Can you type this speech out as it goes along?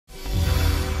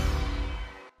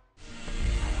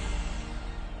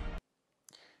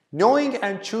Knowing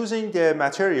and choosing the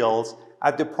materials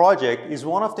at the project is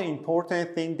one of the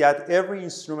important things that every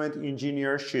instrument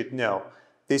engineer should know.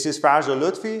 This is Farza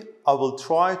Lutfi. I will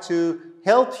try to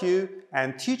help you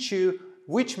and teach you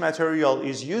which material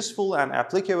is useful and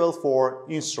applicable for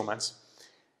instruments.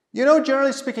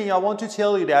 Generally speaking, I want to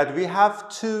tell you that we have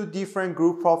two different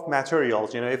groups of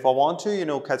materials. If I want to,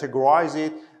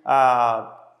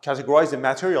 categorize the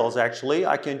materials actually,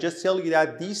 I can just tell you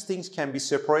that these things can be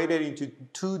separated into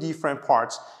two different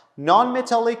parts,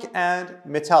 non-metallic and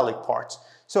metallic parts.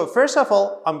 So first of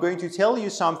all, I'm going to tell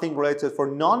you something related for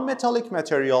non-metallic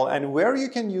material and where you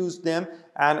can use them,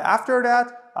 and after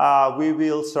that, we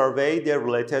will survey the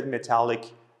related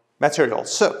metallic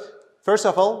materials. So first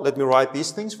of all, let me write these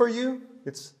things for you.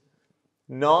 It's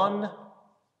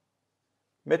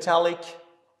non-metallic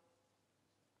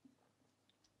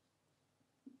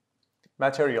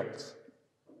materials.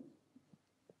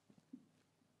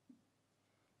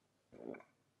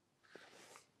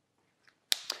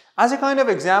 As a kind of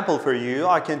example for you,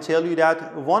 I can tell you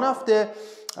that one of the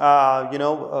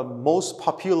most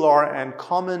popular and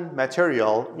common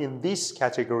material in this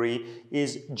category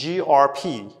is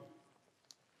GRP.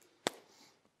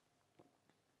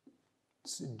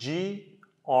 It's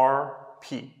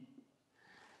GRP.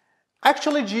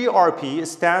 Actually, GRP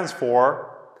stands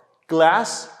for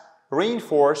glass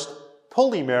reinforced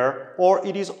polymer, or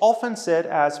it is often said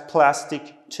as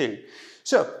plastic too.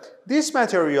 So this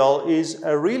material is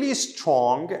really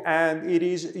strong and it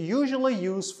is usually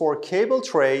used for cable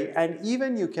tray, and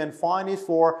even you can find it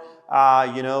for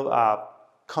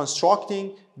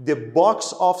constructing the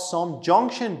box of some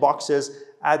junction boxes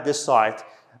at the site.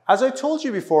 As I told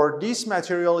you before, this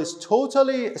material is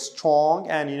totally strong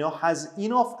and has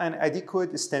enough and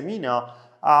adequate stamina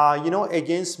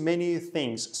against many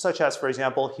things, such as, for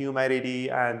example,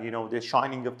 humidity and the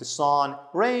shining of the sun,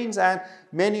 rains, and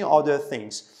many other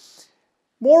things.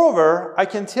 Moreover, I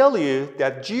can tell you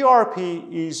that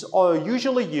GRP is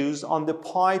usually used on the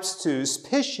pipes too,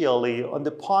 especially on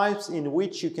the pipes in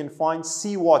which you can find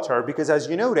seawater, because as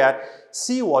you know that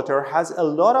seawater has a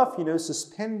lot of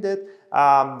suspended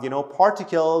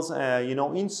particles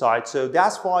inside. So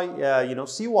that's why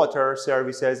seawater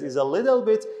services is a little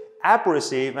bit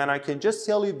abrasive, and I can just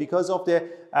tell you because of the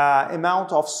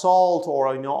amount of salt or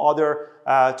other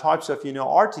types of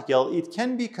article, it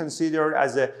can be considered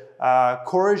as a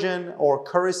corrosion or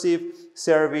corrosive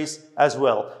service as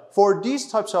well. For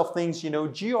these types of things,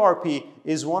 GRP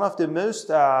is one of the most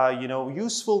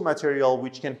useful material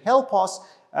which can help us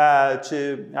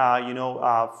to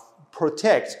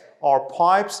protect our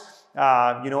pipes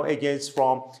against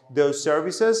from those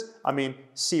services,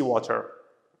 seawater.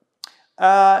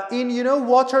 In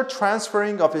water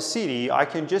transferring of a city, I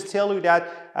can just tell you that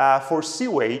for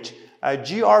sewage,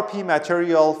 GRP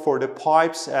material for the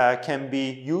pipes can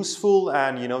be useful,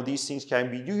 and these things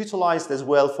can be utilized as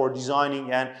well for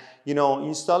designing and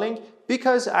installing,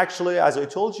 because actually, as I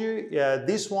told you,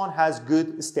 this one has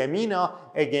good stamina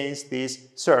against these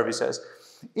services.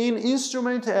 In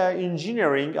instrument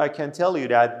engineering, I can tell you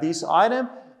that this item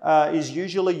is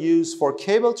usually used for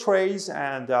cable trays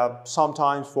and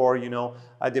sometimes for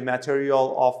the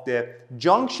material of the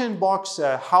junction box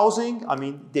housing,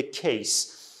 the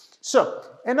case. So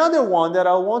another one that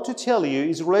I want to tell you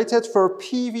is related for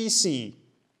PVC.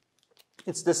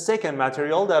 It's the second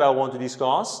material that I want to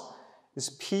discuss. Is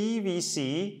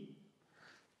PVC.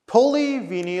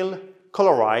 Polyvinyl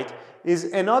chloride is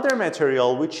another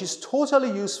material which is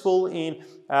totally useful in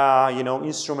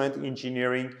instrument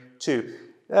engineering too.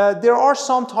 There are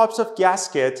some types of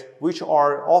gasket which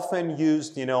are often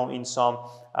used in some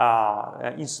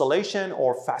installation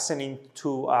or fastening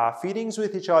two fittings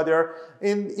with each other,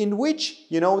 in which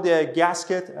the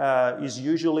gasket is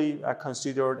usually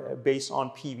considered based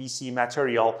on PVC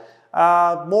material.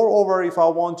 Moreover, if I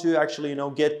want to actually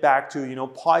get back to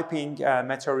piping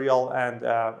material and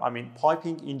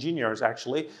piping engineers,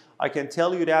 actually I can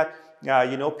tell you that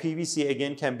PVC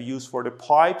again can be used for the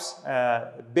pipes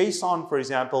based on, for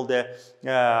example, the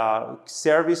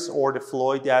service or the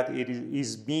fluid that it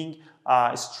is being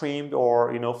streamed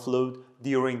or flowed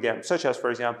during them, such as,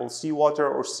 for example, seawater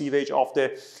or sewage of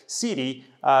the city.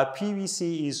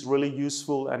 PVC is really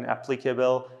useful and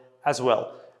applicable as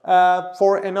well.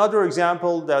 For another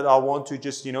example that I want to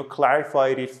just clarify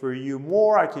it for you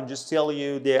more, I can just tell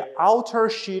you the outer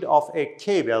sheet of a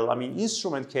cable,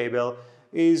 instrument cable,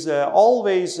 is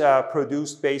always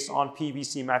produced based on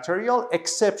PVC material,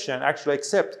 except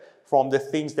from the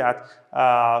things that,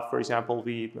 for example,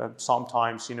 we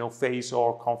sometimes, face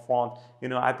or confront,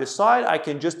 at the site. I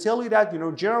can just tell you that,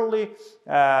 generally,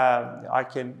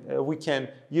 we can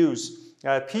use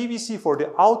PVC for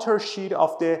the outer sheet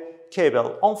of the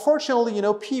cable. Unfortunately,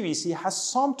 PVC has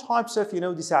some types of,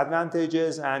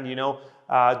 disadvantages and,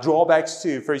 drawbacks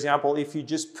too. For example, if you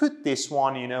just put this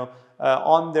one,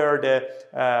 under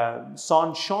the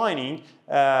sun shining,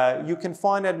 you can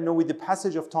find that, with the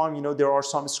passage of time, there are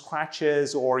some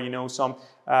scratches or, some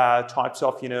types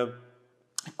of,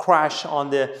 crash on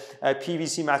the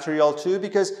PVC material too,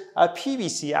 because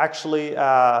PVC actually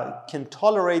can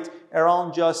tolerate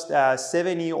around just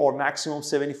 70 or maximum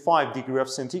 75 degrees of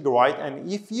centigrade,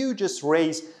 and if you just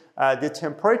raise the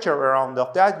temperature around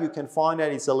of that, you can find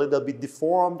that it's a little bit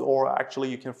deformed, or actually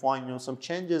you can find some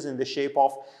changes in the shape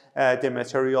of the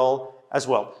material as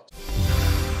well.